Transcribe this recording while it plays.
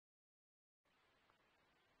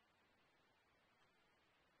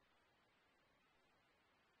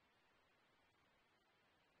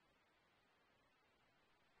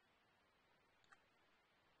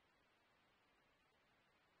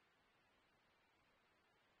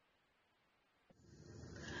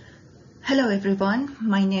Hello everyone,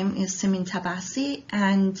 my name is Simin Tabasi,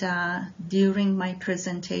 and during my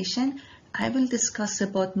presentation I will discuss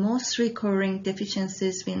about most recurring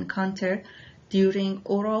deficiencies we encounter during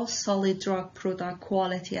oral solid drug product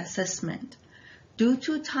quality assessment. Due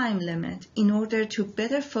to time limit, in order to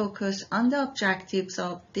better focus on the objectives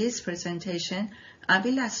of this presentation, I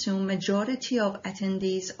will assume majority of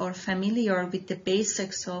attendees are familiar with the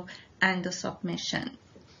basics of ANDA submission.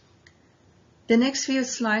 The next few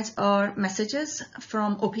slides are messages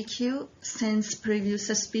from OPQ. Since previous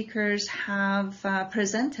speakers have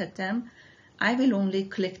presented them, I will only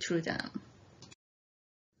click through them.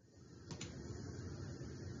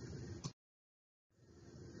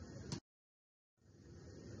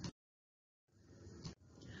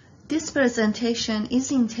 This presentation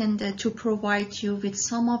is intended to provide you with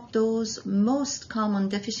some of those most common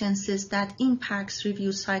deficiencies that impacts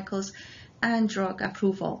review cycles and drug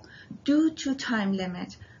approval. Due to time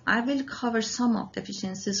limit, I will cover some of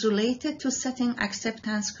deficiencies related to setting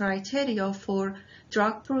acceptance criteria for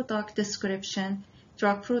drug product description,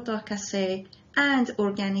 drug product assay, and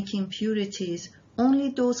organic impurities, only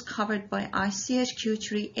those covered by ICH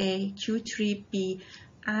Q3A, Q3B,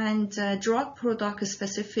 and drug product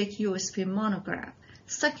specific USP monograph.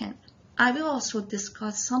 Second, I will also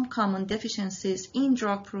discuss some common deficiencies in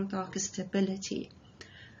drug product stability.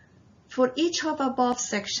 For each of above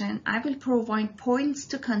section, I will provide points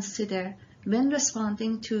to consider when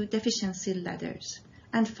responding to deficiency letters.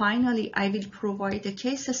 And finally, I will provide a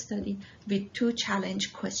case study with 2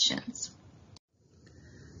 challenge questions.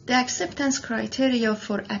 The acceptance criteria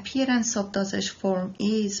for appearance of dosage form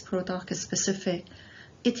is product specific.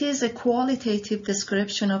 It is a qualitative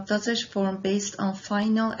description of dosage form based on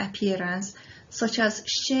final appearance, such as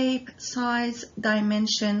shape, size,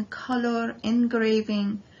 dimension, color,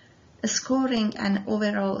 engraving, scoring, and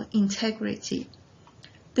overall integrity.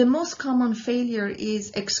 The most common failure is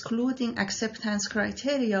excluding acceptance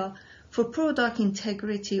criteria for product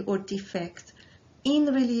integrity or defect in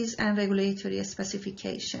release and regulatory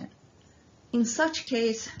specification. In such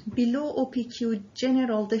case, below OPQ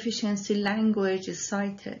general deficiency language is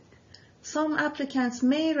cited. Some applicants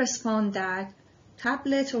may respond that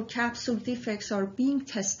tablet or capsule defects are being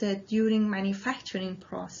tested during manufacturing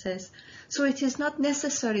process, so it is not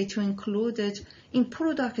necessary to include it in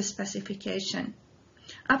product specification.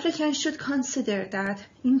 Applicants should consider that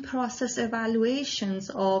in-process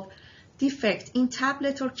evaluations of defect in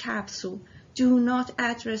tablet or capsule do not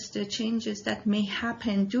address the changes that may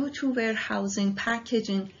happen due to warehousing,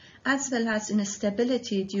 packaging, as well as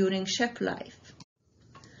instability during shelf life.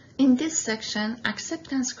 In this section,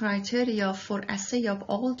 acceptance criteria for assay of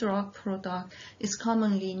all drug product is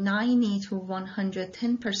commonly 90 to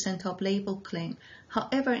 110% of label claim.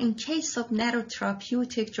 However, in case of narrow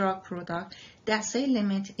therapeutic drug product, the assay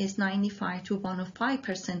limit is 95 to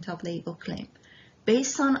 105% of label claim.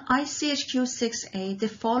 Based on ICHQ-6A, the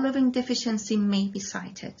following deficiency may be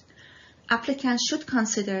cited. Applicants should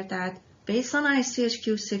consider that based on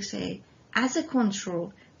ICHQ-6A, as a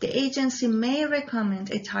control, the agency may recommend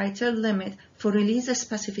a tighter limit for release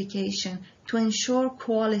specification to ensure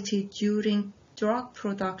quality during drug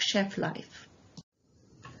product shelf life.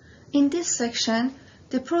 In this section,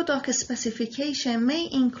 the product specification may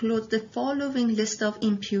include the following list of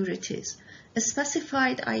impurities: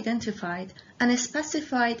 specified identified,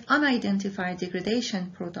 unspecified unidentified degradation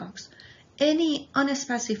products, any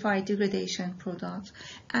unspecified degradation products,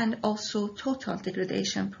 and also total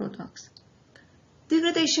degradation products.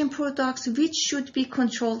 Degradation products which should be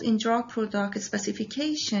controlled in drug product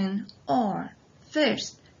specification are: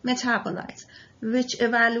 first, metabolites, which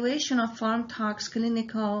evaluation of pharm tox,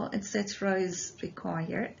 clinical, etc. is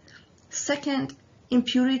required. Second,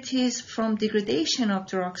 impurities from degradation of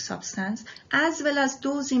drug substance, as well as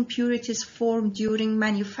those impurities formed during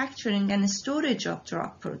manufacturing and storage of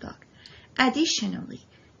drug product. Additionally,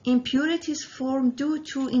 impurities formed due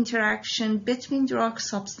to interaction between drug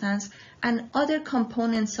substance and other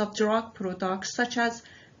components of drug products, such as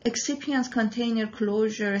excipients, container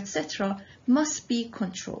closure, etc., must be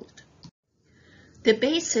controlled. The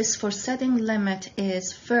basis for setting limit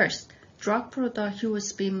is: first, drug product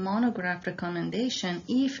USB monograph recommendation,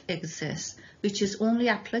 if exists, which is only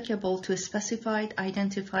applicable to specified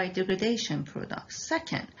identified degradation products.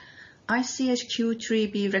 Second, ICH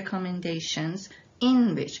Q3B recommendations,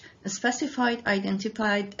 in which a specified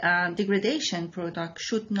identified degradation product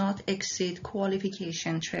should not exceed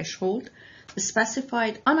qualification threshold. The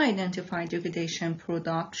specified unidentified degradation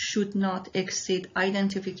product should not exceed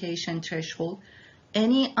identification threshold.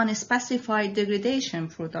 Any unspecified degradation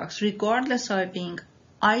products, regardless of being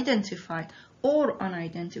identified, or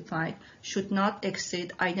unidentified should not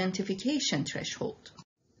exceed identification threshold.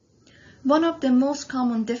 One of the most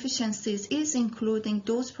common deficiencies is including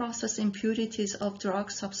those process impurities of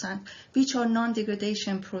drug substance which are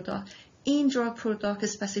non-degradation product in drug product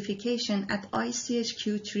specification at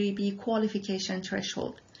ICH-Q3B qualification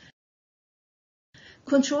threshold.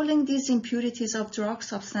 Controlling these impurities of drug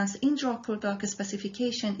substance in drug product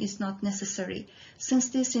specification is not necessary, since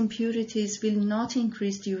these impurities will not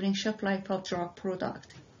increase during shelf life of drug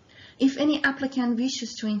product. If any applicant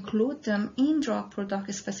wishes to include them in drug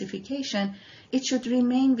product specification, it should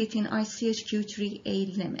remain within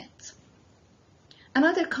ICH-Q3A limit.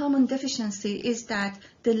 Another common deficiency is that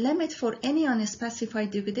the limit for any unspecified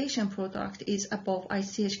degradation product is above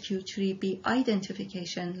ICH-Q3B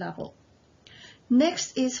identification level.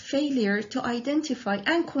 Next is failure to identify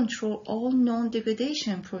and control all known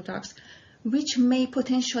degradation products which may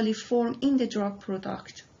potentially form in the drug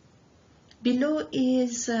product. Below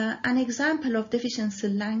is an example of deficiency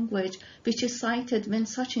language which is cited when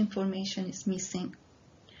such information is missing.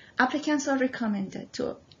 Applicants are recommended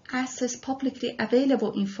to access publicly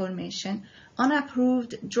available information on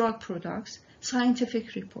approved drug products,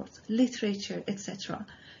 scientific reports, literature, etc.,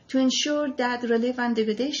 to ensure that relevant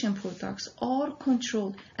degradation products are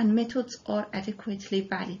controlled and methods are adequately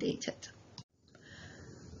validated.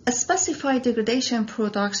 Specified degradation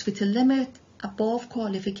products with a limit above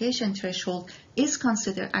qualification threshold is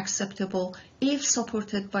considered acceptable if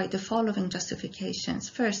supported by the following justifications.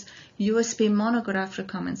 First, USB monograph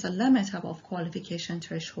recommends a limit above qualification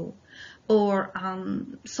threshold, or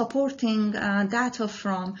supporting data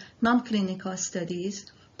from non-clinical studies,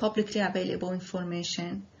 publicly available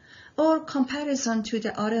information, or comparison to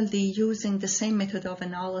the RLD using the same method of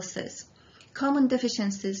analysis. Common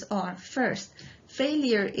deficiencies are, first,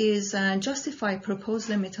 failure is justified proposed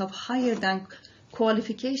limit of higher than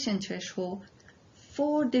qualification threshold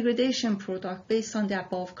for degradation product based on the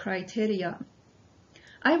above criteria.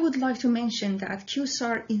 I would like to mention that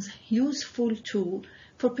QSAR is a useful tool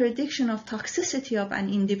for prediction of toxicity of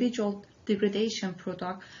an individual degradation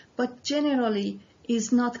product, but generally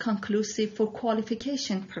is not conclusive for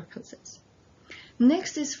qualification purposes.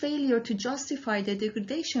 Next is failure to justify the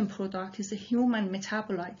degradation product is a human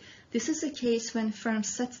metabolite. This is a case when firm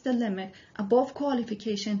sets the limit above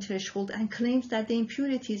qualification threshold and claims that the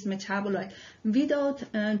impurity is metabolite without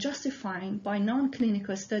justifying by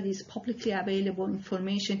non-clinical studies, publicly available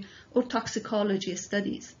information, or toxicology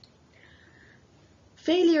studies.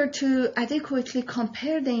 Failure to adequately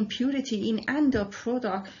compare the impurity in endo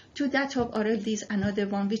product to that of RLD is another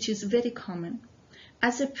one which is very common.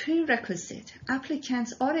 As a prerequisite,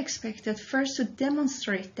 applicants are expected first to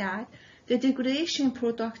demonstrate that the degradation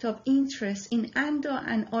product of interest in endo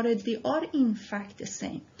and RLD are in fact the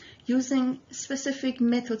same, using specific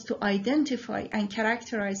methods to identify and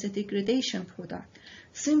characterize the degradation product.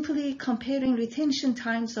 Simply comparing retention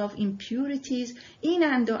times of impurities in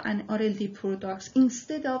endo and RLD products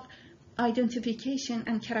instead of identification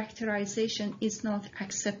and characterization is not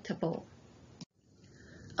acceptable.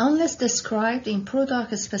 Unless described in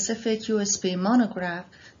product-specific USB monograph,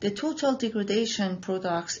 the total degradation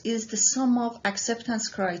products is the sum of acceptance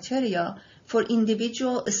criteria for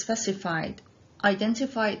individual specified,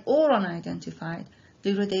 identified or unidentified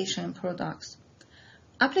degradation products.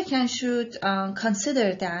 Applicants should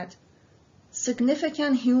consider that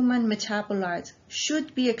significant human metabolites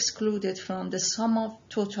should be excluded from the sum of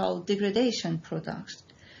total degradation products.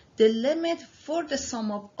 The limit for the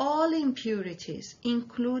sum of all impurities,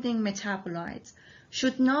 including metabolites,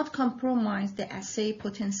 should not compromise the assay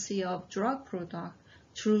potency of drug product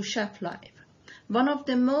through shelf life. One of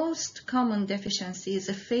the most common deficiencies is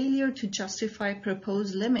a failure to justify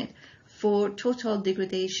proposed limit for total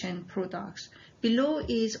degradation products. Below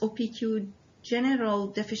is OPQ general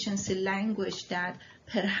deficiency language that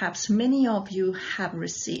perhaps many of you have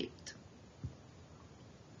received.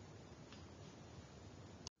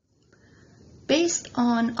 Based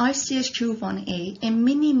on ICH-Q1A, a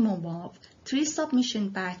minimum of 3 submission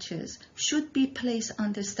batches should be placed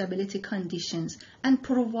under stability conditions and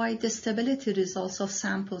provide the stability results of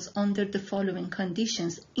samples under the following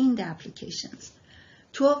conditions in the applications.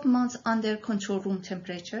 12 months under control room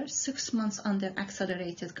temperature, 6 months under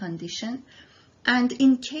accelerated condition, and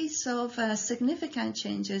in case of significant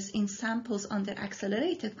changes in samples under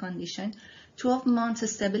accelerated condition, 12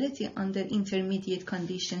 months stability under intermediate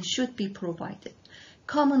conditions should be provided.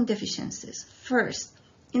 Common deficiencies. First,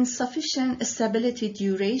 insufficient stability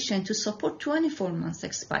duration to support 24 months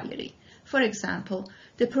expiry. For example,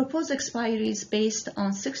 the proposed expiry is based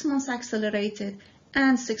on 6 months accelerated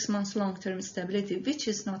and 6 months long-term stability, which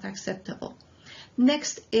is not acceptable.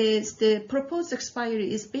 Next is the proposed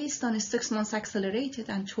expiry is based on a 6 months accelerated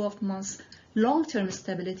and 12 months long-term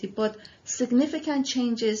stability, but significant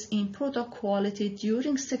changes in product quality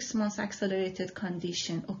during 6 months accelerated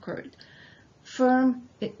condition occurred. Firm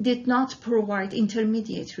did not provide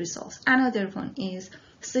intermediate results. Another one is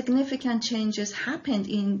significant changes happened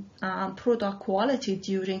in product quality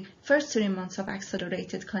during first 3 months of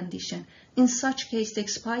accelerated condition. In such case, the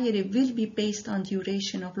expiry will be based on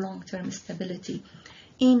duration of long-term stability.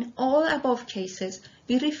 In all above cases,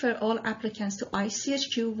 we refer all applicants to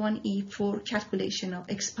ICHQ-1E for calculation of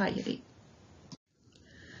expiry.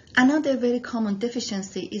 Another very common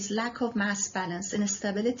deficiency is lack of mass balance in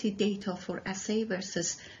stability data for assay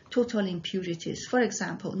versus total impurities. For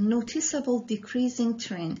example, noticeable decreasing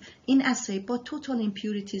trend in assay, but total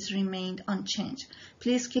impurities remained unchanged.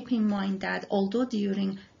 Please keep in mind that although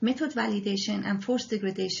during method validation and force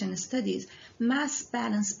degradation studies, mass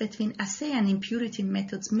balance between assay and impurity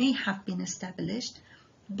methods may have been established,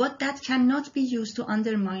 but that cannot be used to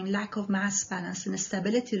undermine lack of mass balance in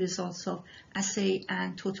stability results of assay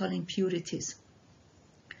and total impurities.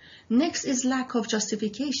 Next is lack of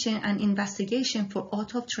justification and investigation for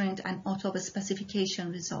out-of-trend and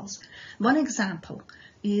out-of-specification results. One example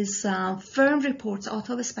is firm reports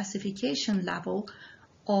out-of-specification level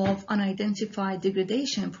of unidentified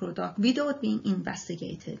degradation product without being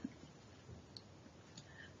investigated.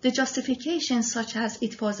 The justification, such as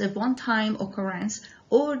it was a one-time occurrence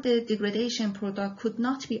or the degradation product could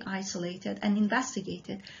not be isolated and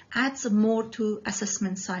investigated, adds more to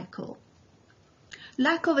assessment cycle.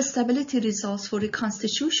 Lack of stability results for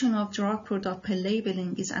reconstitution of drug product per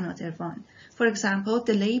labeling is another one. For example,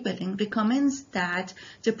 the labeling recommends that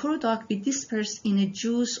the product be dispersed in a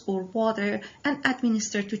juice or water and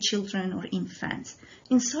administered to children or infants.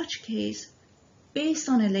 In such case, based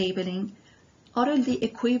on a labeling, orally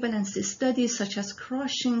equivalency studies such as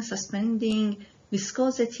crushing, suspending,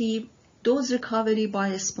 viscosity, dose recovery by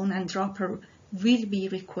a spoon and dropper will be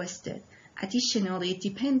requested. Additionally,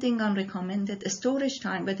 depending on recommended storage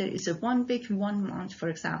time, whether it's a 1 week, 1 month, for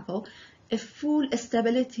example, a full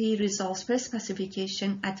stability results per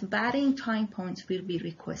specification at varying time points will be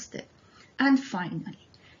requested. And finally,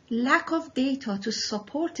 lack of data to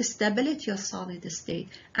support the stability of solid state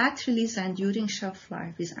at release and during shelf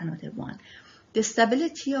life is another one. The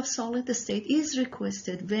stability of solid state is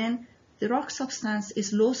requested when the drug substance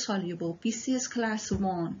is low soluble, BCS class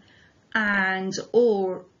 1 and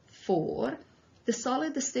or 4. The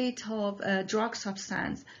solid state of drug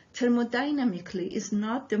substance thermodynamically is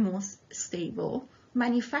not the most stable.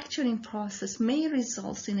 Manufacturing process may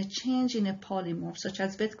result in a change in a polymer such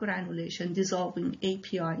as wet granulation, dissolving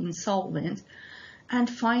API in solvent. And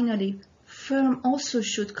finally, firm also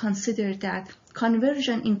should consider that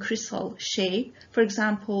conversion in crystal shape, for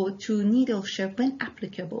example, to needle shape when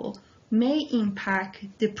applicable, may impact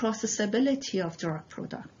the processability of drug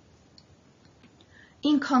product.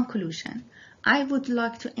 In conclusion, I would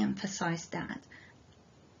like to emphasize that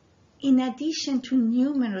in addition to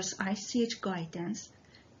numerous ICH guidance,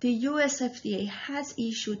 the US FDA has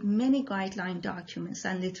issued many guideline documents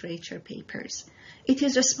and literature papers. It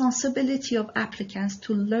is responsibility of applicants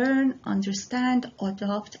to learn, understand,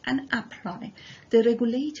 adopt, and apply the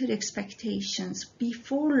regulatory expectations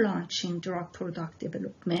before launching drug product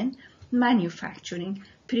development, manufacturing,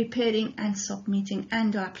 preparing, and submitting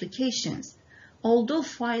ANDA applications. Although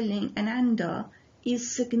filing an ANDA is a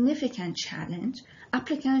significant challenge,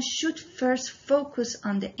 applicants should first focus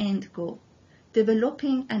on the end goal,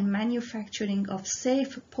 developing and manufacturing of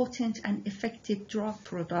safe, potent, and effective drug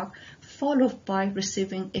product, followed by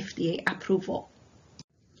receiving FDA approval.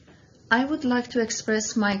 I would like to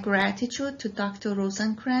express my gratitude to Dr.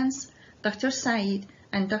 Rosenkrantz, Dr. Said,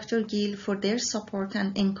 and Dr. Gill for their support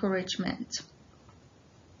and encouragement.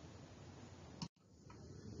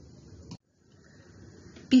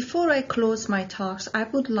 Before I close my talks, I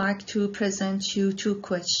would like to present you 2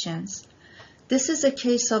 questions. This is a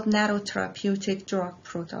case of narrow therapeutic drug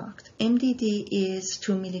product. MDD is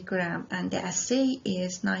 2 mg and the assay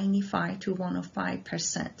is 95 to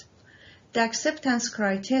 105%. The acceptance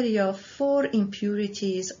criteria for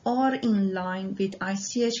impurities are in line with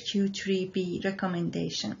ICHQ-3B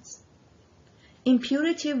recommendations.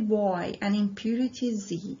 Impurity Y and impurity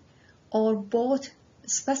Z are both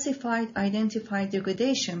specified identified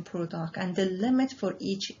degradation product, and the limit for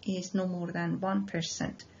each is no more than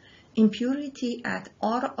 1%. Impurity at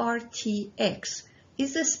RRTX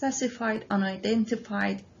is a specified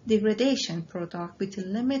unidentified degradation product with a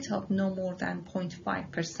limit of no more than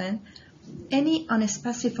 0.5%. Any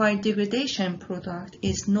unspecified degradation product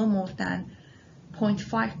is no more than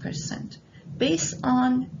 0.5%. Based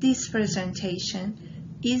on this presentation,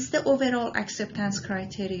 is the overall acceptance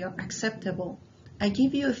criteria acceptable? I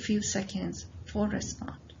give you a few seconds for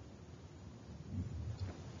response.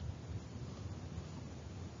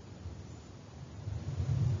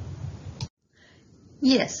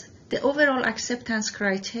 Yes, the overall acceptance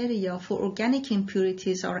criteria for organic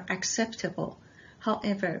impurities are acceptable.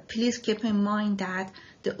 However, please keep in mind that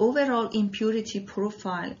the overall impurity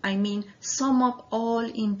profile, I mean sum of all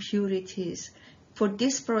impurities, for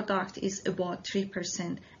this product is about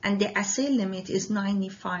 3% and the assay limit is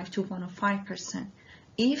 95 to 105%.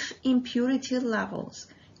 If impurity levels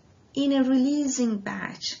in a releasing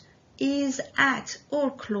batch is at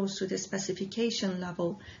or close to the specification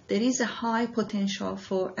level, there is a high potential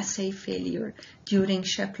for assay failure during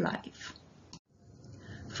shelf life.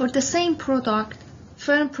 For the same product,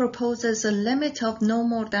 firm proposes a limit of no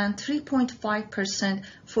more than 3.5%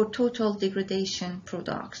 for total degradation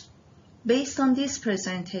products. Based on this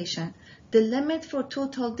presentation, the limit for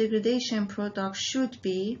total degradation products should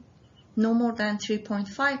be no more than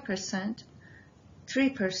 3.5%,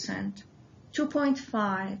 3%,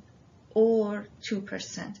 2.5%, or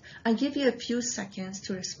 2%. I'll give you a few seconds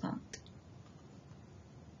to respond.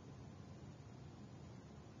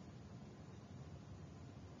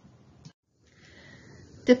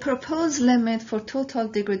 The proposed limit for total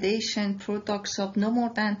degradation products of no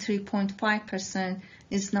more than 3.5%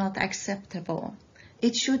 is not acceptable.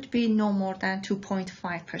 It should be no more than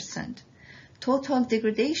 2.5%. Total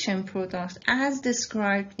degradation products, as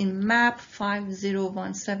described in MAP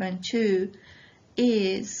 50172,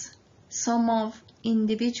 is sum of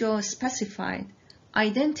individual specified,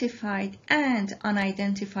 identified, and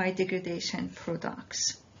unidentified degradation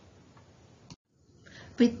products.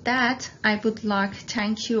 With that, I would like to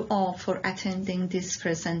thank you all for attending this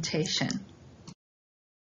presentation.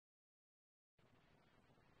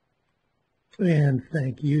 And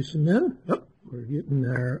thank you, Simin. Oh, we're getting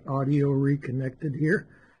our audio reconnected here.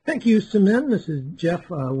 Thank you, Simin. This is Jeff.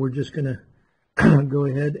 We're just going to go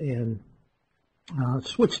ahead and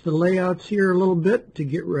switch the layouts here a little bit to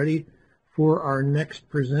get ready for our next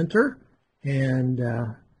presenter. And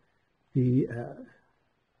the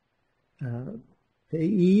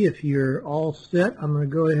Pei-I, if you're all set, I'm going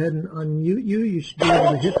to go ahead and unmute you. You should be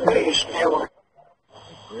able to hit that. Right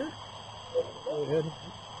there. Go ahead and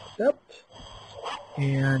accept.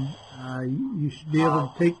 And you should be able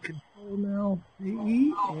to take control now,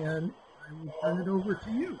 Pei-I, and I will turn it over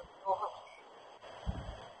to you.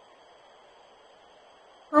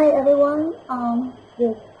 Hi everyone.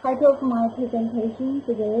 The title of my presentation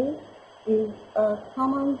today is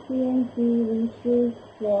Common CMC Issues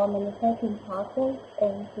for Manufacturing Process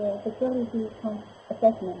and Facility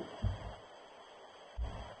Assessment.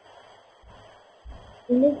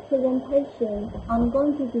 In this presentation, I'm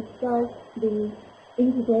going to discuss the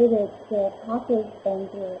integrated process and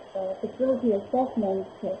facility assessment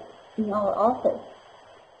in our office,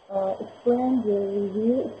 explain the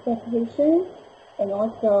review expectations, and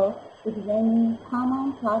also examine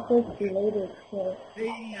common process-related.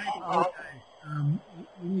 Hey,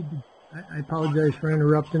 I apologize for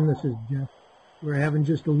interrupting. This is Jeff. We're having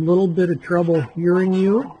just a little bit of trouble hearing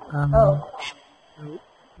you. So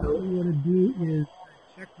what we want to do is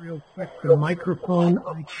check real quick the microphone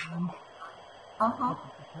icon at the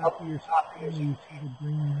top of your screen. You see the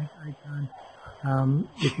green mic icon.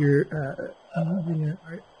 If you're using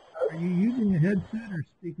are you using a headset or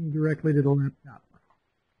speaking directly to the laptop?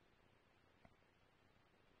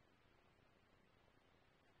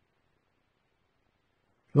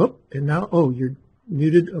 Oh, and now, you're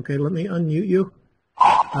muted. Okay, let me unmute you.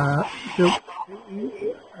 Yes. So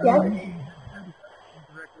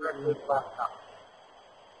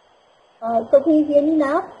can you hear me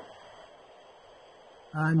now?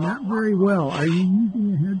 Not very well. Are you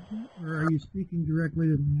using a headset or are you speaking directly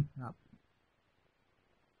to the laptop?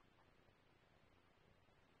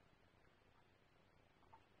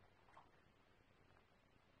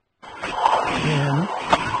 And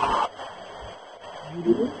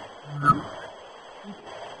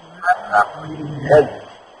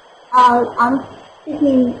I'm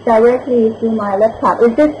speaking directly through my laptop.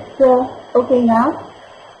 Is this okay now?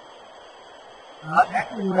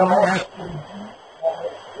 Actually, what I'll ask you to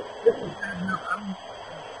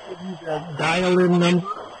do is a dial-in number.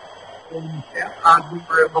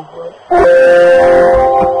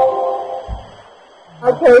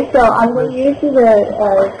 Okay, so I'm going to use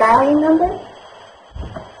the dial-in number.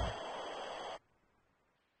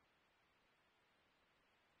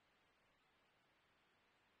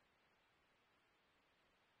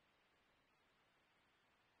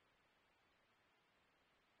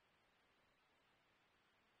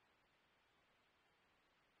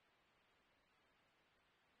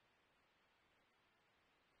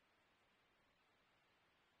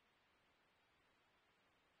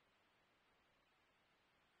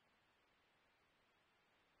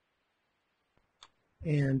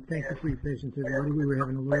 And thank you for your patience, everybody. We were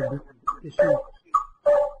having a little bit of issue.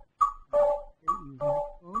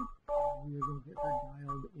 Phone. We are going to get her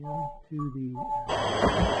dialed into the.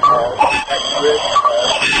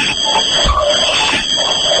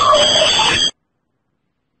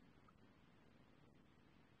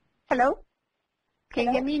 Hello? Can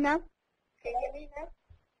you hear me now?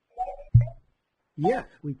 Yes,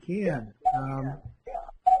 we can.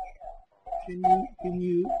 Can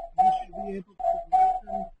you should be able to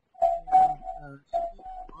listen and speak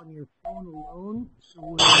on your phone alone? So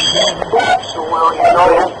we'll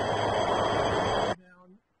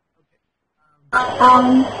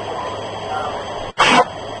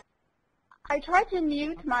I tried to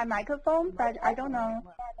mute my microphone, but I don't know.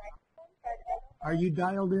 Are you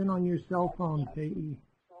dialed in on your cell phone, Pei-I?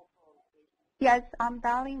 Yes, I'm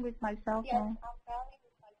dialing with my cell phone.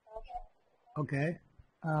 Okay.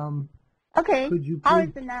 Okay, Could you how please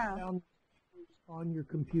is it now? turn down the speakers on your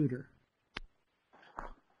computer?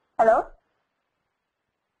 Hello?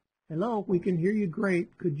 Hello, we can hear you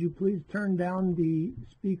great. Could you please turn down the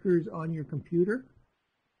speakers on your computer?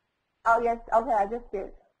 Oh, yes, okay, I just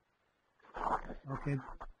did. Okay.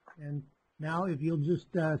 And now if you'll just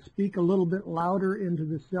speak a little bit louder into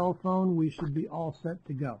the cell phone, we should be all set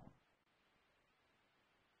to go.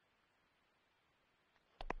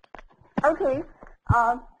 Okay,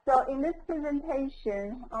 so in this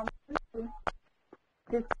presentation,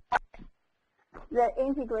 discuss the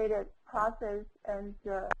integrated process and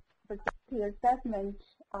facility assessment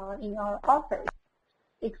in our office,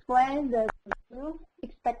 explain the review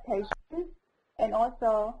expectations, and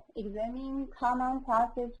also examine common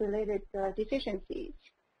process-related deficiencies.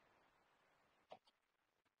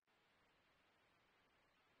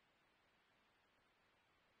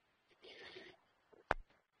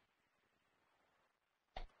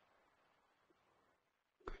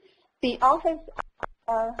 The Office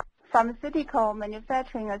of Pharmaceutical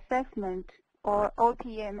Manufacturing Assessment, or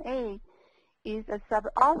OPMA, is a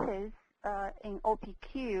sub-office in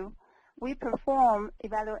OPQ. We perform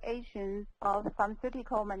evaluations of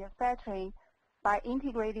pharmaceutical manufacturing by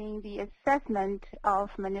integrating the assessment of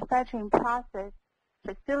manufacturing process,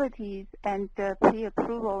 facilities, and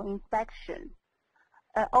pre-approval inspection.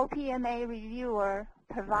 An OPMA reviewer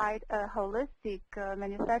provides a holistic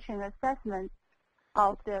manufacturing assessment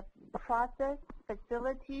of the process,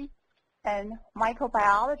 facility, and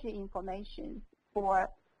microbiology information for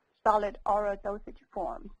solid oral dosage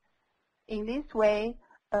forms. In this way,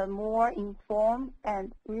 a more informed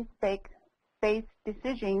and risk-based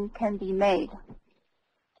decision can be made.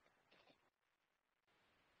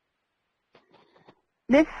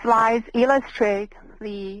 This slide illustrates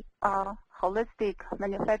the holistic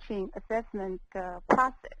manufacturing assessment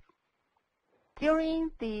process. During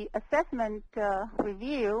the assessment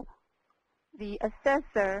review, the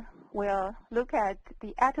assessor will look at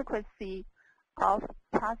the adequacy of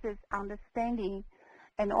process understanding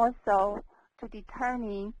and also to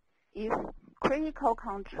determine if critical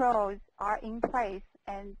controls are in place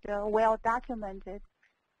and well documented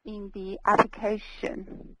in the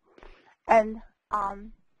application. And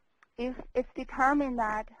if it's determined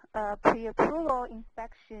that pre-approval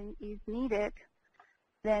inspection is needed,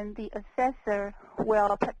 then the assessor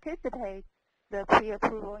will participate the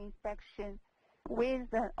pre-approval inspection with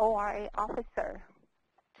an ORA officer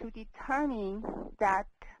to determine that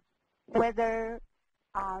whether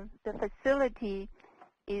the facility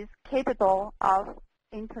is capable of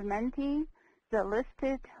implementing the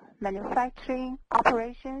listed manufacturing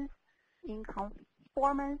operations in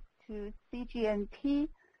conformance to CGMP,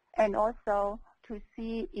 and also to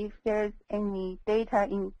see if there's any data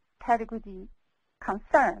integrity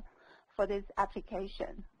concern for this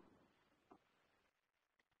application.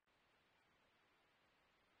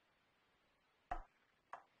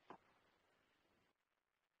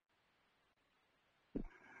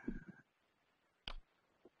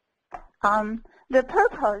 The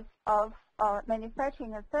purpose of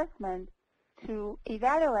manufacturing assessment to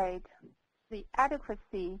evaluate the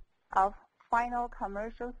adequacy of final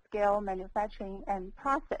commercial scale manufacturing and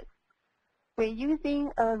process. We're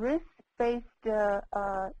using a risk-based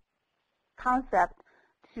concept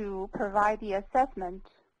to provide the assessment.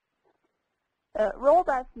 A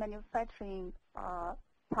robust manufacturing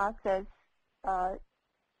process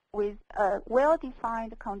with a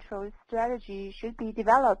well-defined control strategy should be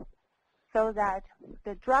developed so that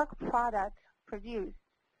the drug product produced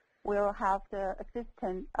will have the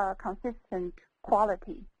consistent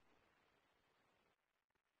quality.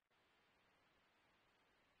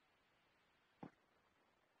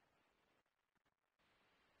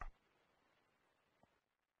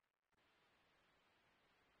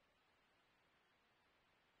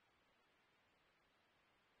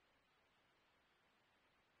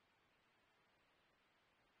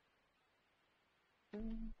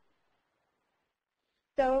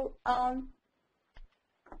 So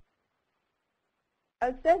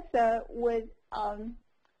assessor would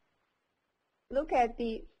look at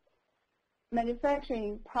the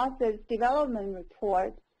manufacturing process development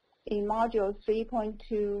report in module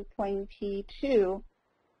 3.2.22,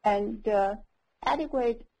 and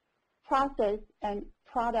adequate process and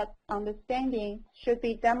product understanding should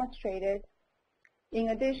be demonstrated. In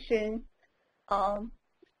addition, a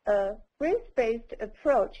risk-based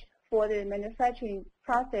approach for the manufacturing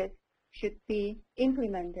process should be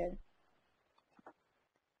implemented.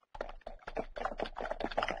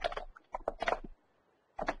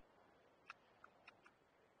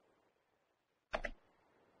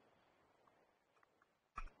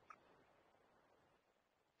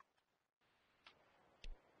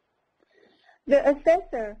 The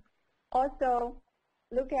assessor also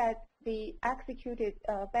look at the executed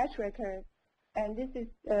batch record, and this is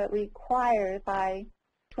required by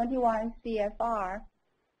 21 CFR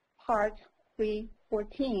Part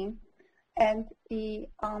 314, and the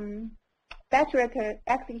batch record,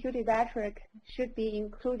 executed batch record should be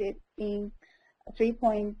included in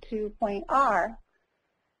 3.2.R.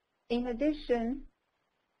 In addition,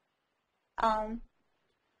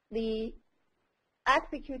 the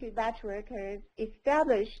executed batch records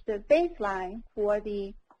establish the baseline for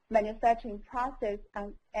the manufacturing process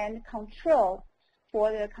and control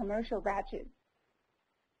for the commercial batches.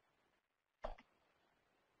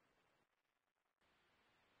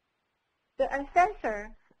 The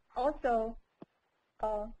assessor also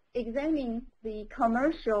examines the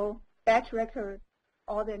commercial batch record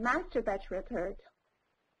or the master batch record.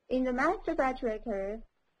 In the master batch record,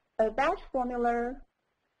 a batch formula,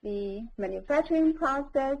 the manufacturing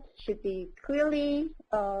process should be clearly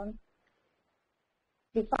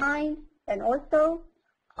defined, and also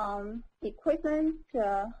equipment,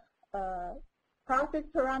 process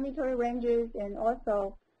parameter ranges, and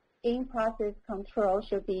also in-process control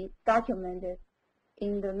should be documented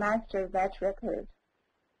in the master batch record.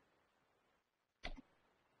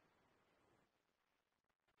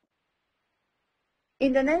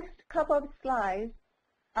 In the next couple of slides,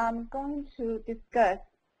 I'm going to discuss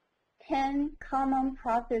 10 common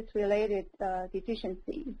process-related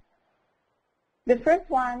deficiencies. The first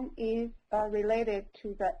one is related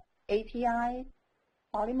to the API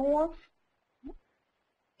polymorph.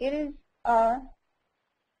 It is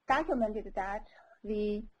documented that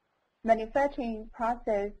the manufacturing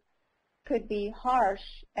process could be harsh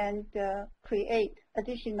and create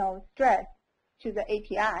additional stress to the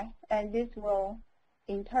API, and this will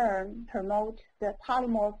in turn promote the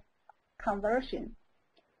polymorph conversion.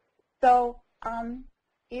 So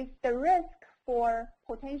if the risk for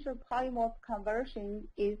potential polymorph conversion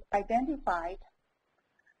is identified,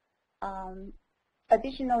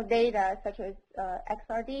 additional data such as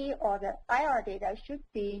XRD or the IR data should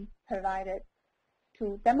be provided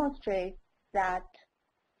to demonstrate that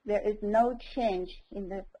there is no change in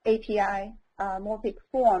the API morphic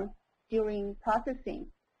form during processing,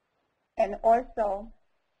 and also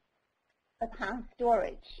account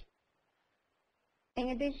storage. In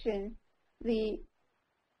addition, the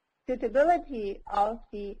suitability of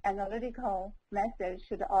the analytical method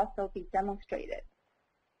should also be demonstrated.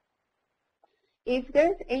 If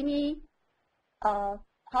there's any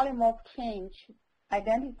polymorph change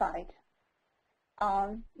identified,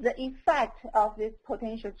 the effect of these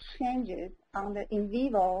potential changes on the in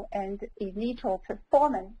vivo and in vitro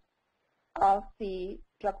performance of the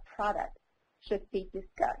drug product should be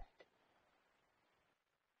discussed.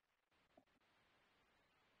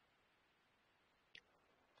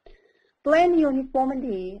 Blend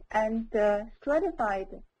uniformity and stratified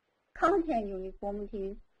content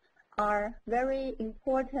uniformities are very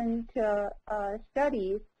important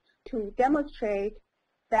studies to demonstrate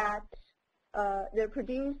that the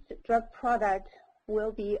produced drug product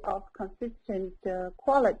will be of consistent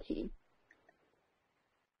quality.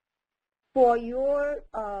 For your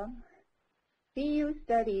BU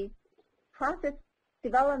study, process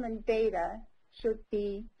development data should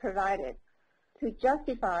be provided to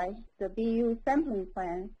justify the BU sampling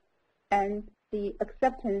plan and the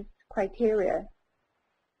acceptance criteria.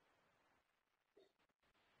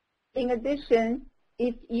 In addition,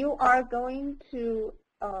 if you are going to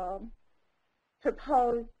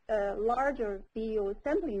propose a larger BU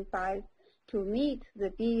sampling size to meet the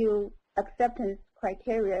BU acceptance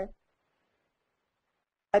criteria,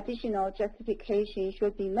 additional justification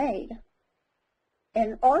should be made.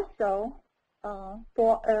 And also,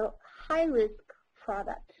 for a high-risk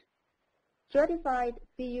product, stratified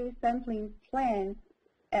BU sampling plan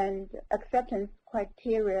and acceptance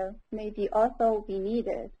criteria may also be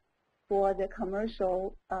needed for the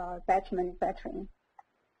commercial batch manufacturing.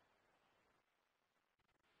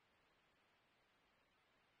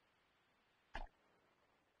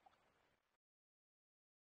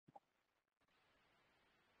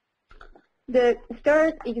 The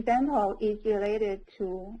third example is related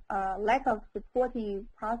to lack of supporting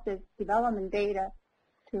process development data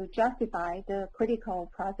to justify the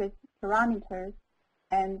critical process parameters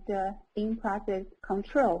and in-process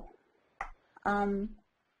control.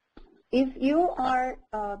 If you are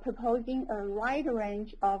proposing a wide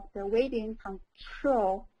range of the weighting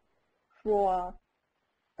control for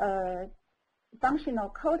a functional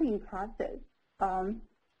coating process,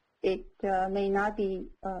 it may not be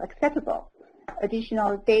acceptable.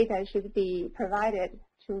 Additional data should be provided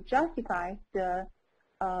to justify the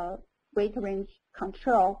weight range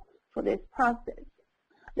control for this process.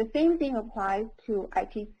 The same thing applies to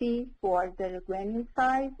IPC for the granule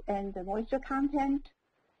size and the moisture content.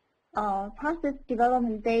 Process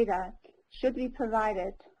development data should be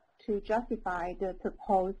provided to justify the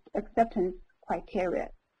proposed acceptance criteria.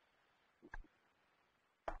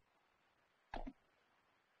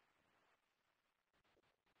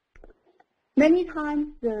 Many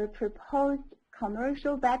times the proposed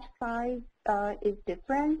commercial batch size is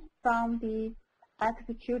different from the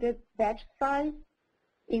executed batch size.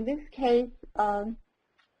 In this case,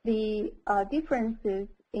 the differences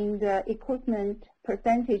in the equipment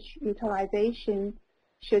percentage utilization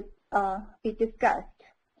should be discussed.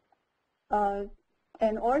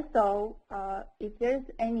 And also, if there's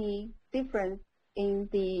any difference in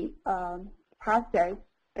the process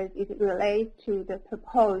as it relates to the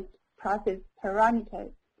proposed process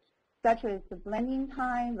parameters, such as the blending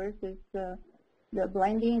time versus the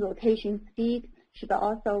blending rotation speed, should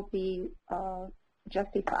also be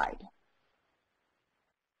justified.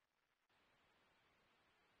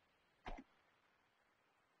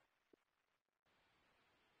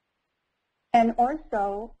 And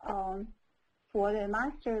also, for the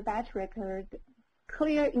master batch record,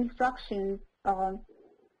 clear instructions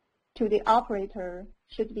to the operator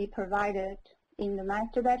should be provided in the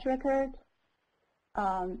master batch record.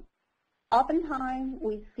 Oftentimes,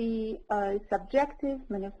 we see a subjective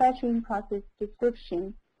manufacturing process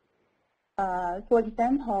description. For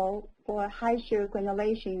example, for high shear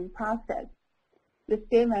granulation process, the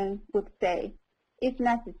statement would say, if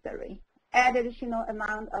necessary, add additional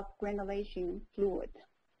amount of granulation fluid.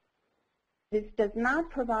 This does not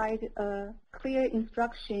provide a clear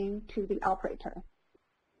instruction to the operator.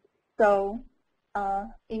 So,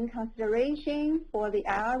 in consideration for the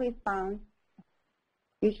IR response,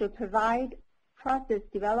 you should provide process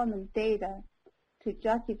development data to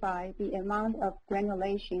justify the amount of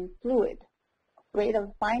granulation fluid, rate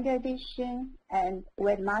of binder addition, and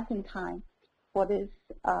wet masking time for this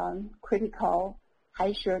critical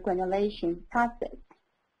high shear granulation process.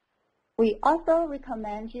 We also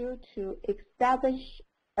recommend you to establish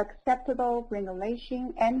acceptable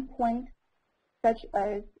granulation endpoints such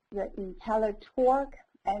as the impeller torque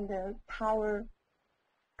and the power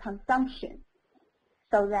consumption,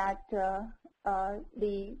 so that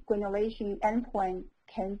the granulation endpoint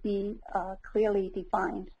can be clearly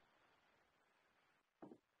defined.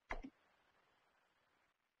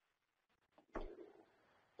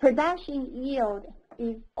 Production yield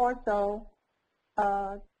is also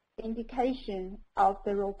an indication of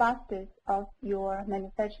the robustness of your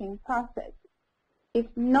manufacturing process. If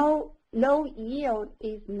no low yield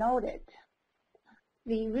is noted,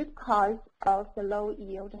 the root cause of the low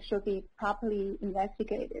yield should be properly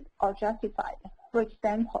investigated or justified. For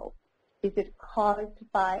example, is it caused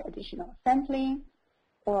by additional sampling,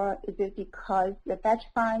 or is it because the batch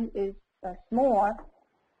size is small,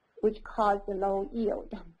 which caused the low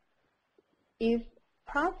yield? If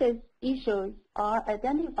process issues are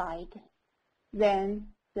identified, then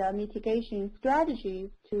the mitigation strategies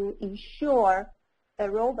to ensure a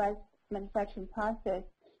robust manufacturing process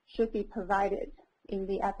should be provided in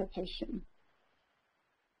the application.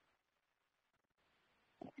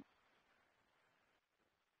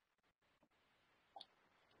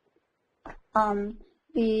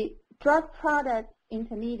 The drug product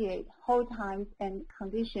intermediate hold times and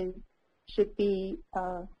conditions should be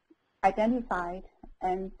identified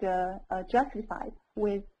and justified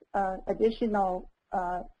with additional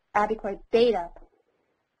adequate data.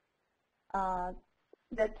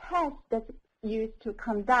 The test that's used to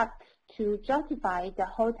conduct to justify the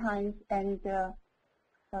hold times and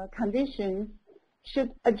conditions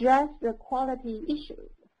should address the quality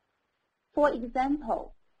issues. For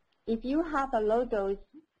example, if you have a low-dose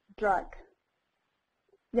drug,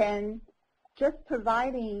 then just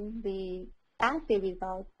providing the assay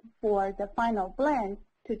results for the final blend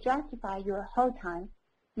to justify your hold time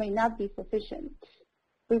may not be sufficient.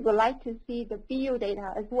 We would like to see the BU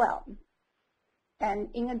data as well. And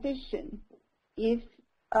in addition, if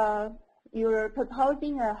you're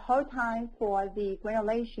proposing a hold time for the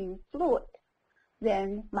granulation fluid,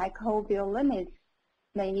 then microbial limits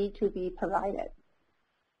may need to be provided.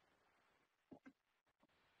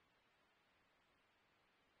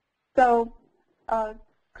 So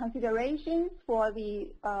considerations for the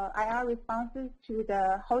IR responses to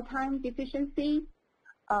the hold time deficiency,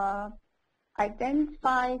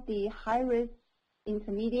 identify the high-risk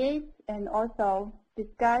intermediates and also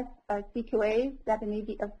discuss CQAs that may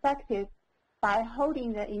be effective by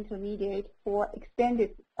holding the intermediate for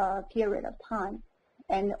extended period of time.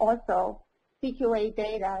 And also CQA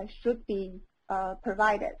data should be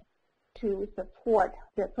provided to support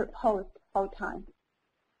the proposed hold time.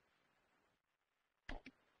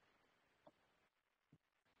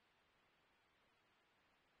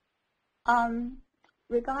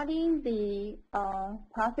 Regarding the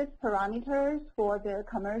process parameters for the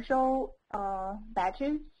commercial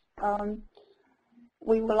batches,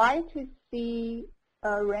 we would like to see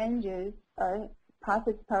ranges,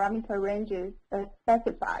 process parameter ranges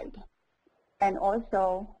specified and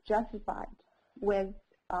also justified with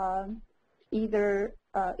either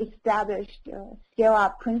established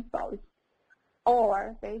scale-up principles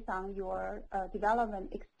or based on your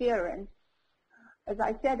development experience. As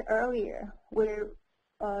I said earlier, we're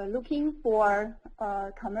looking for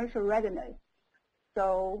commercial readiness.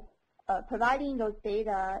 So providing those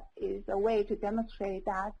data is a way to demonstrate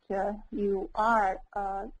that you are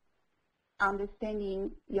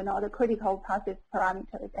understanding, the critical process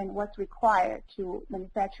parameters and what's required to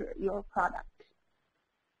manufacture your product.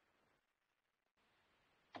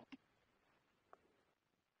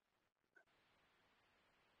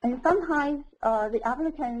 And sometimes the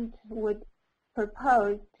applicant would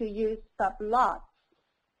propose to use sublots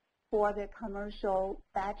for the commercial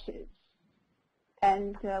batches.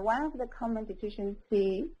 And one of the common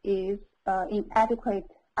deficiencies is inadequate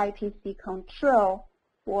IPC control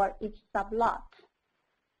for each sublot.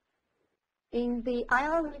 In the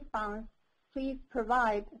IR response, please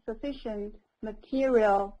provide sufficient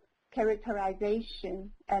material characterization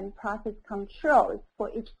and process controls for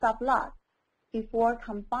each sublot before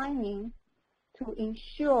combining to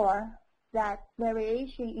ensure that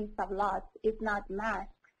variation in sublots is not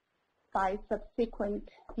masked by subsequent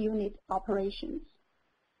unit operations.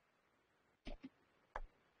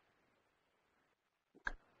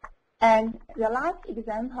 And the last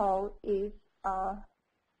example is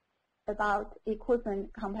about equipment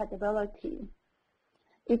compatibility.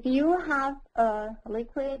 If you have a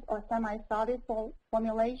liquid or semi-solid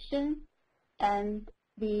formulation and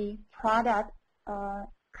the product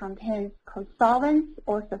contains co-solvents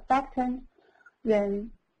or surfactants, then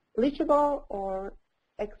leachable or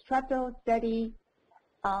extractable study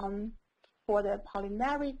for the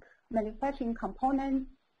polymeric manufacturing components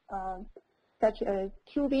such as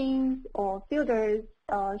tubings or filters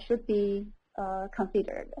should be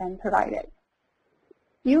considered and provided.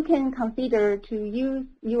 You can consider to use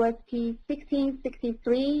USP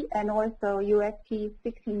 1663 and also USP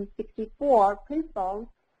 1664 principles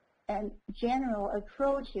and general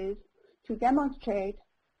approaches to demonstrate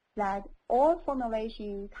that all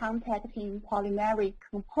formulation contacting polymeric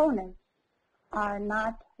components are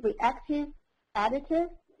not reactive, additive,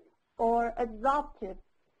 or adsorptive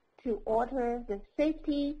to alter the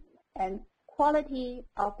safety and quality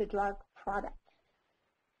of the drug product.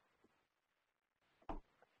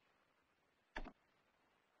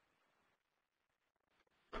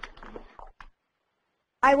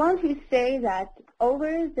 I want to say that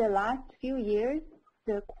over the last few years,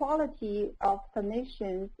 the quality of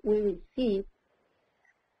submissions we received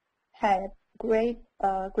has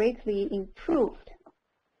greatly improved.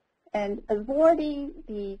 And avoiding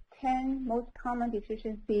the 10 most common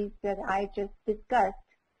deficiencies that I just discussed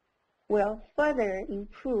will further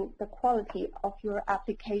improve the quality of your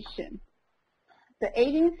application. The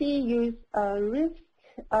agency used a risk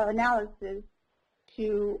analysis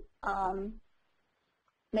to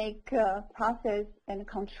make process and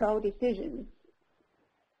control decisions.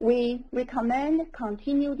 We recommend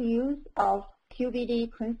continued use of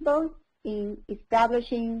QBD principles in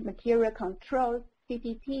establishing material controls,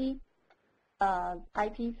 CPP,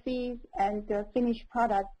 IPCs, and finished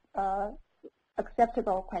product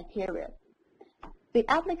acceptable criteria. The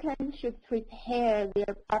applicant should prepare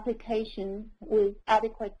their application with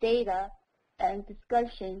adequate data and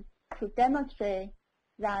discussion to demonstrate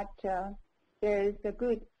that there is a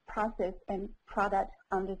good process and product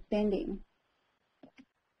understanding.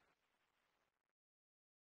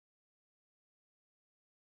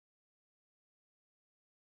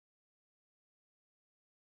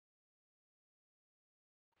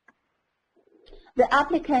 The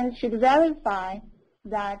applicant should verify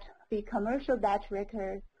that the commercial batch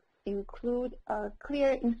records include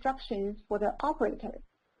clear instructions for the operator,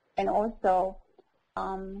 and also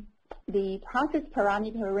the process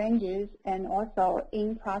parameter ranges and also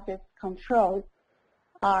in-process controls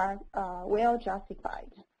are well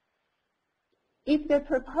justified. If the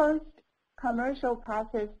proposed commercial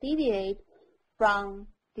process deviates from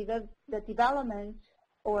the development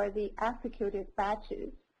or the executed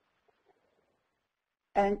batches,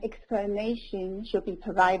 an explanation should be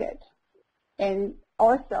provided. And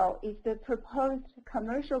also, if the proposed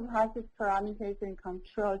commercial process parameters and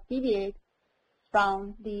controls deviate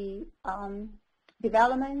from the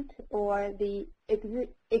development or the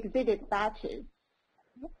exited batches,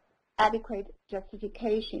 adequate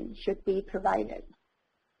justification should be provided.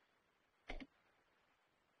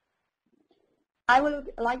 I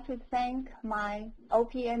would like to thank my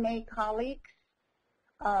OPMA colleagues,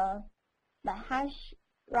 Mahesh,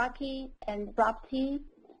 Rocky, and Rapti,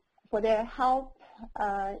 for their help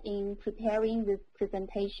in preparing this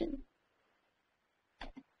presentation.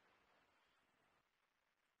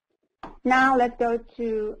 Now let's go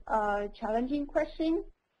to a challenging question.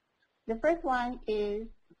 The first one is,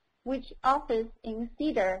 which office in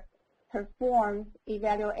CDER performs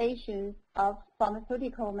evaluations of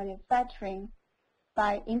pharmaceutical manufacturing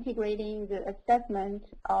by integrating the assessment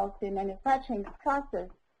of the manufacturing process,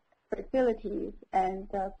 facilities, and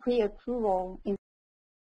pre-approval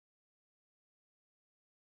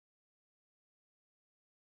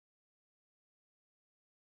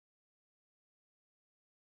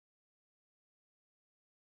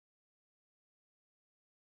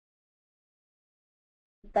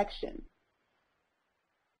inspection?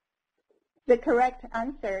 The correct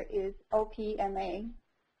answer is OPMA.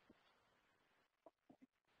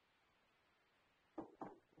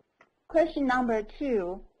 Question number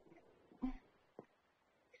 2.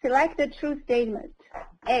 Select the true statement.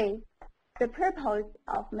 A, the purpose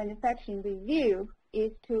of manufacturing review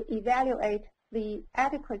is to evaluate the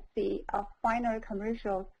adequacy of final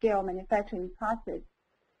commercial scale manufacturing process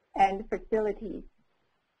and facilities.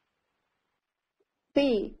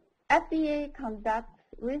 B, SBIA conducts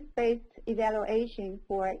risk-based evaluation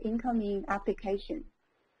for incoming applications.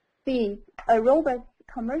 C, a robust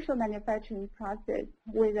commercial manufacturing process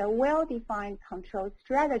with a well-defined control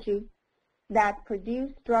strategy that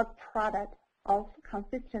produce drug product of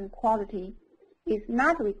consistent quality is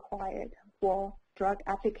not required for drug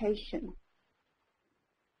application.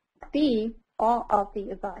 D, all of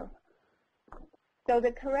the above. So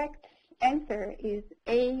the correct answer is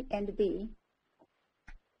A and B.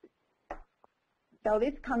 So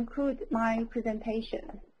this concludes my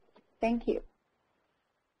presentation. Thank you.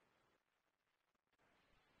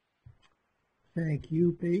 Thank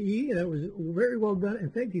you, Pei-I. That was very well done,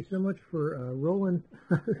 and thank you so much for rolling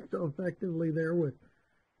so effectively there with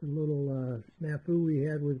the little snafu we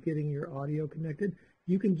had with getting your audio connected.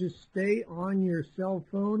 You can just stay on your cell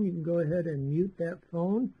phone. You can go ahead and mute that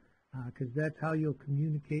phone because that's how you'll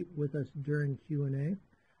communicate with us during Q&A.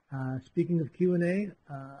 Speaking of Q&A,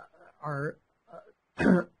 our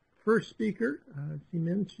first speaker,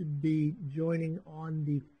 Simin, should be joining on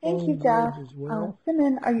the phone bridge as well.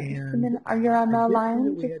 Simin, are you on the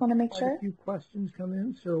line? Just want to make sure. A few questions come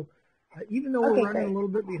in, so even though we're running a little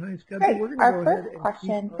bit behind schedule, we're going to go ahead and Our first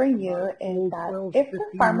question for you is that if the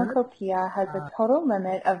pharmacopoeia has a total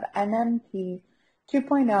limit of NMT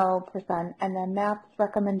 2.0% and the MAP's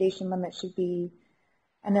recommendation limit should be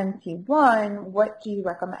NMT 1, what do you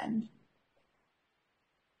recommend?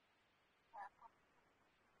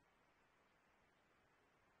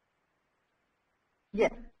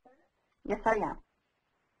 Yes. Yes, I am.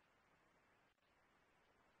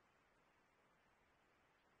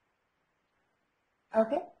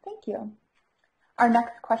 Okay, thank you. Our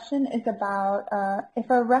next question is about if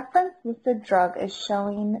a reference listed drug is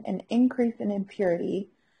showing an increase in impurity,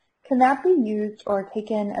 can that be used or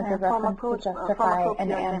taken as a reference to justify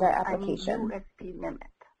an ANDA application? USP limit.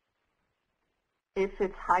 If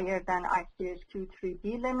it's higher than ICH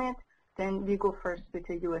 23B limit, then we go first with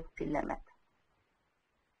the USP limit.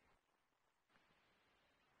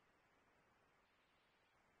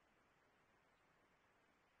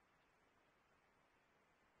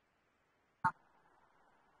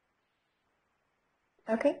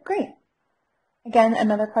 Okay, great. Again,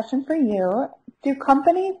 another question for you. Do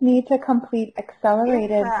companies need to complete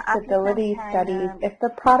accelerated stability studies if the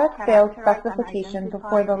product fails specification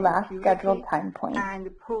before the last scheduled time point? And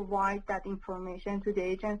provide that information to the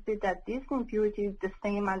agency that this impurity is the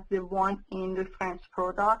same as the one in the reference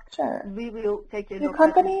product? Sure. We will take a Do look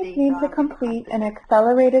companies at need to complete an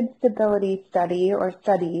accelerated stability study or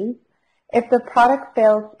studies if the product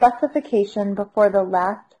fails specification before the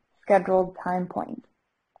last scheduled time point.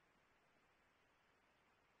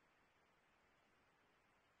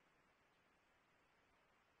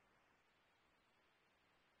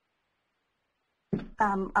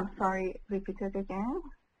 I'm sorry, repeat it again.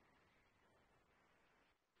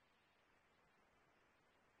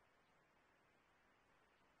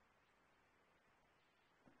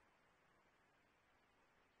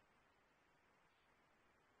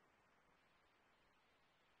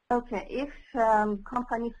 Okay, if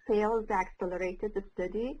company fails the accelerated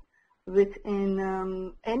study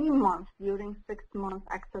within any month during 6 months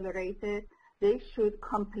accelerated, they should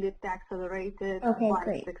complete the accelerated by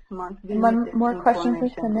great. 6 months. One more question for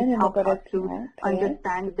Simin, and we'll go to to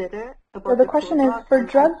understand better about so the question is, for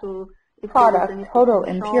drug product total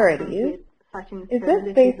impurities, is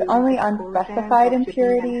this based only on specified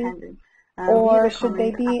impurities, or should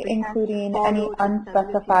they be including any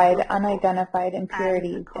unspecified, unidentified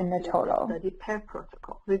impurities in the total? Study per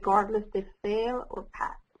protocol, regardless they fail or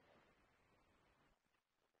pass.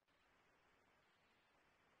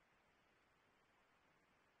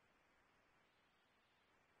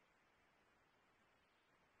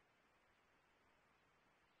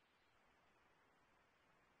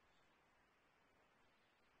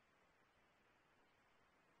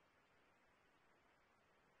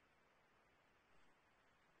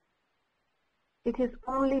 It is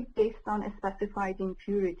only based on specified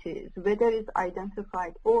impurities, whether it's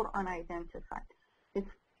identified or unidentified.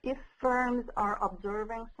 If firms are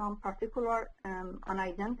observing some particular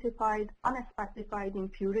unidentified, unspecified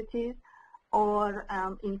impurities or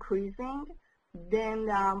increasing, then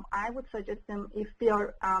I would suggest them, if they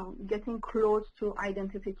are getting close to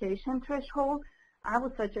identification threshold, I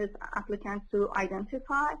would suggest applicants to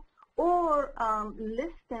identify or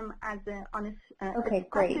list them as an okay,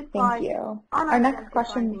 great, thank you. Our next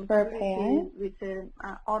question is for Pei-I.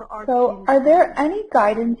 So are there any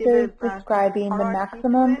guidances describing the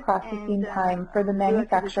maximum processing time for the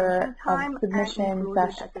manufacturer of submission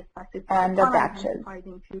and of batches?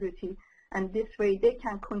 And this way they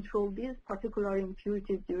can control these particular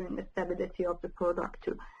impurities during the stability of the product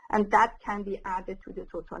too. And that can be added to the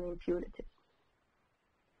total impurities.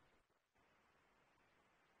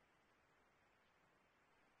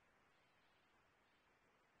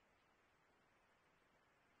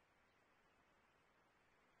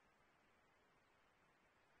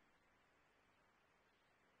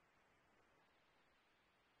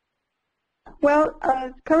 Well,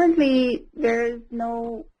 currently there is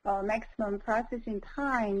no maximum processing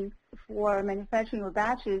time for manufacturing of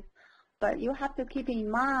batches, but you have to keep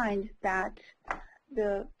in mind that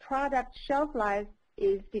the product shelf life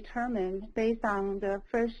is determined based on the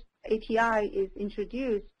first API is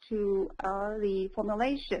introduced to the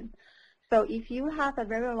formulation. So if you have a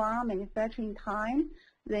very long manufacturing time,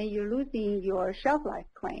 then you're losing your shelf life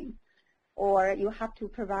claim. Or you have to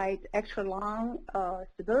provide extra long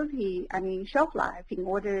stability, shelf life in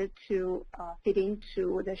order to fit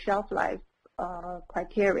into the shelf life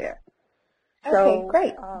criteria. Okay, so,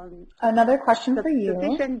 great. Another question for you.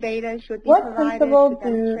 Sufficient data should be what provided principle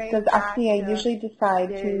to does SBIA usually decide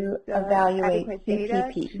to evaluate CPP?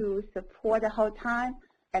 Data to support the whole time,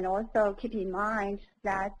 and also keep in mind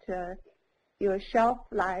that your shelf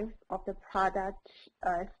life of the product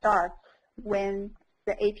starts when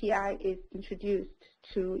the API is introduced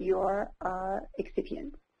to your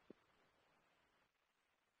excipient.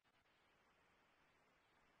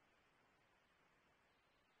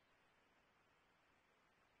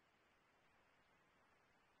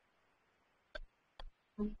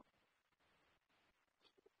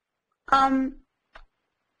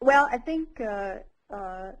 Well, I think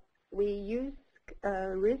we use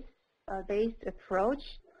a risk-based approach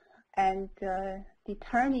and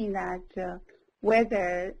determine that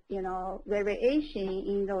whether, variation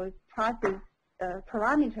in those process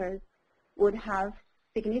parameters would have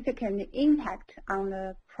significant impact on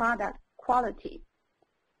the product quality.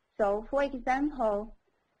 So, for example,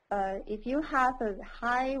 if you have a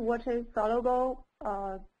high water-soluble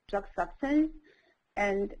drug substance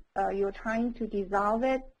and you're trying to dissolve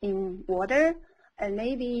it in water, and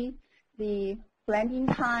maybe the blending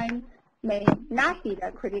time may not be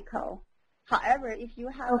that critical. However, if you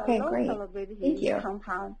have a low solubility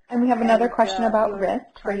compound, and we have another question about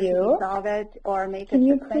risk for you. Or make Can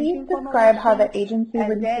you please describe how the agency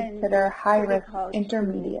would consider high-risk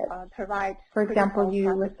intermediates? For example,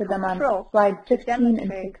 you listed them on slide 15 and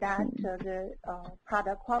 16. That the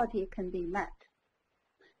product quality can be met.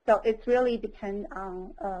 So it really depends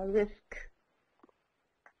on risk.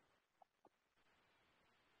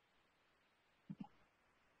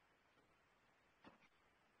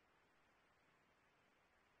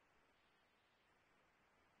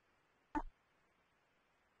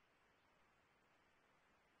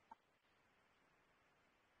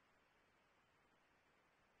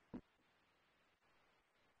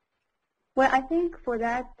 Well, I think for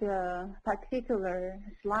that particular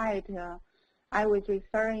slide, I was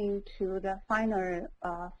referring to the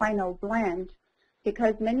final blend,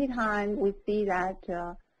 because many times we see that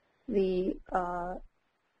the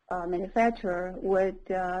manufacturer would,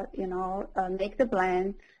 make the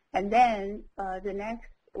blend, and then the next,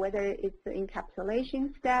 whether it's the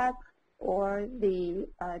encapsulation step or the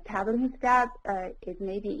tableting step, it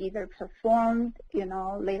may be either performed,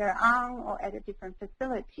 later on or at a different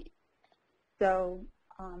facility. So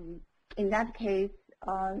in that case,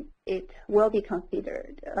 it will be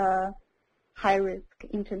considered high-risk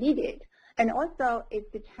intermediate. And also,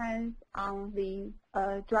 it depends on the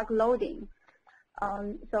drug loading.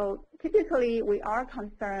 So typically, we are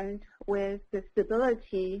concerned with the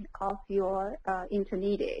stability of your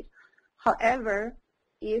intermediate. However,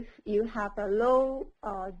 if you have a low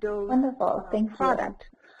dose product,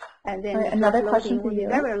 and then the another drug question loading for will be you.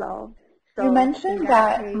 very low. So You mentioned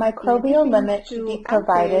that case, microbial limits should be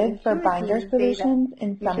provided for binder impurity solutions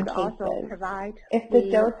in some cases. If the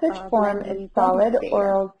dosage form is solid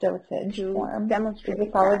oral dosage form, is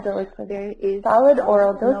the solid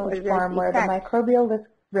oral dosage form where the microbial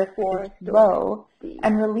risk is low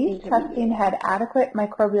and release testing had adequate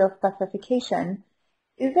microbial specification,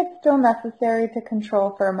 is it still necessary to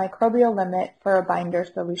control for a microbial limit for a binder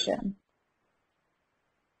solution?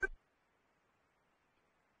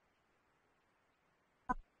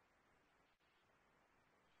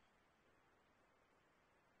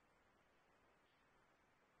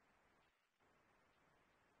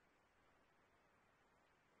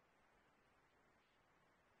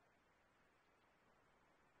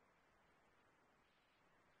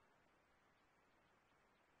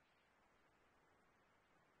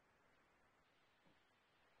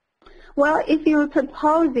 Well, if you're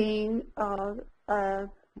proposing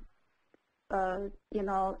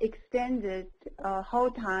extended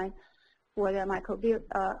hold time for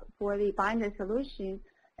the binder solution,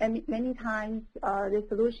 and many times the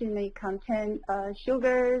solution may contain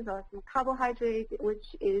sugars or some carbohydrates, which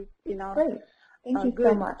is Great. Thank you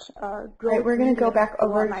so much. Right, we're going to go back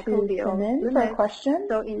over to Simin for a question.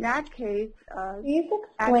 So in that case, please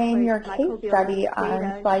explain your case study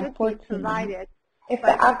on slide 14. If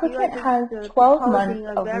the applicant has 12 months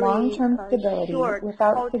of long-term stability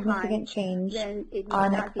without significant change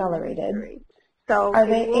on accelerated, are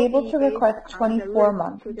they able to request 24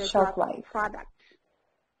 months shelf life?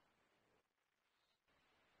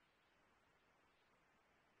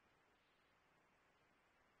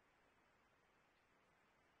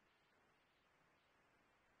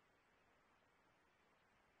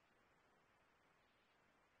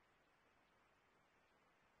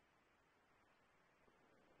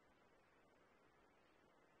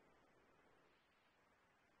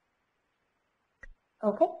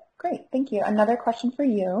 Okay, great. Thank you. Another question for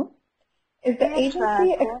you. Is the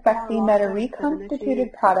agency expecting that a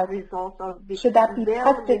reconstituted product, should that be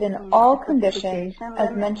tested in all conditions as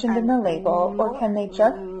mentioned in the label, or can they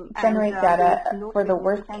just generate data for the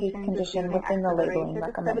worst case condition within the labeling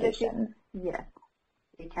recommendations? Yes,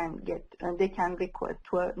 they can request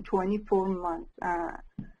 24 months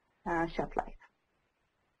shelf life.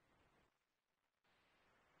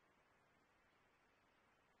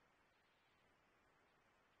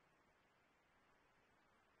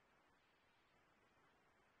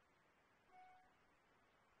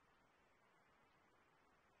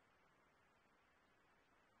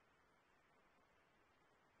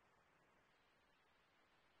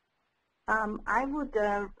 I would,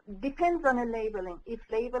 depends on the labeling. If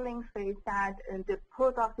labeling says that the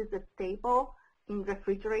product is stable in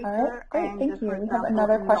refrigerator. All right, great, thank you. We have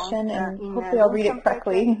another question, and hopefully I'll read it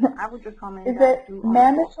correctly. I would recommend is it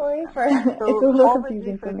mandatory for, it's a little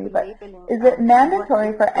confusing for me, but is it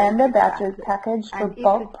mandatory for ANDA batches packaged for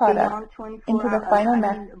bulk product into the final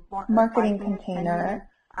marketing container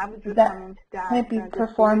that can it be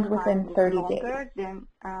performed within 30 days? Then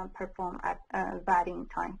perform at varying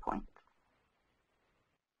time points.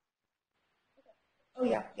 Oh,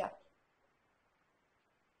 yeah, yeah.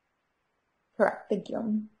 Correct, thank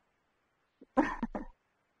you.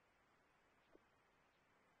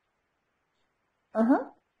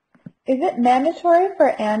 Is it mandatory for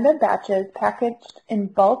ANDA batches packaged in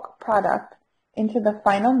bulk product into the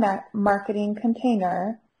final marketing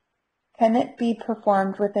container? Can it be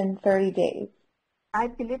performed within 30 days? I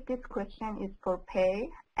believe this question is for Pei,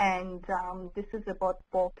 and this is about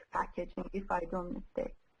bulk packaging, if I don't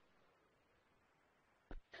mistake.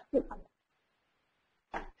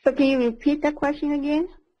 So can you repeat the question again?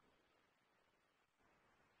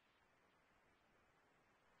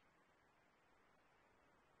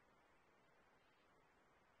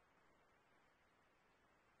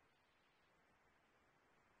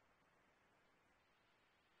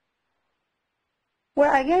 Well,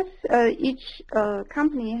 I guess each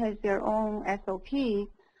company has their own SOP,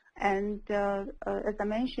 and as I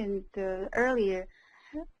mentioned earlier,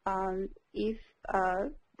 if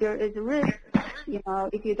there is a risk,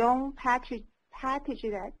 if you don't package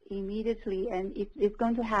that immediately, and if it's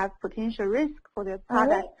going to have potential risk for the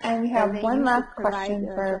product, and we have one last question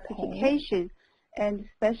for justification and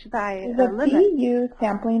specify the BU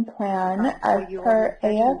sampling plan as per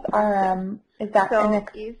ASRM. Is that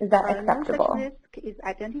acceptable? No such risk is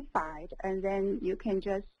identified, and then you can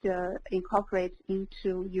just incorporate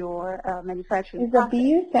into your manufacturing process. Is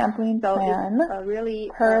the BU sampling plan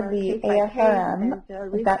really per the ASRM,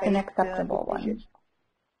 is that an acceptable one?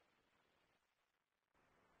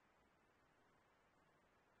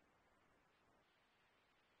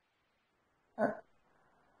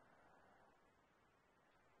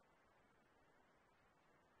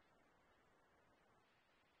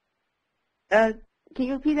 Can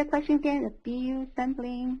you repeat the question again? The BU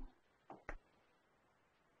sampling?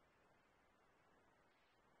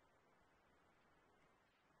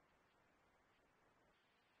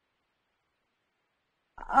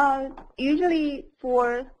 Usually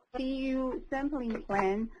for BU sampling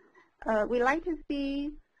plan, we like to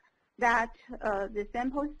see that the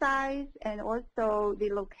sample size and also the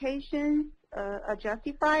locations are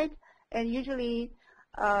justified, and usually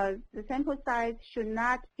the sample size should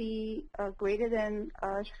not be greater than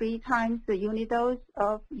 3 times the unit dose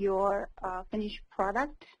of your finished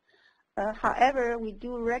product. However, we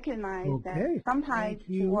do recognize that sometimes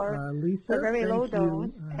for a very low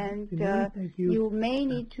dose, and you may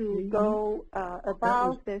need to go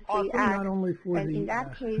above the 3x, and in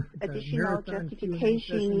that case, additional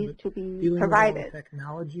justification needs to be provided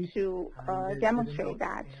to demonstrate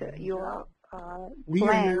that your we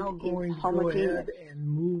are now going to go ahead and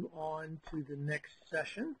move on to the next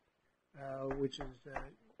session, which is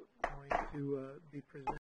going to be presented.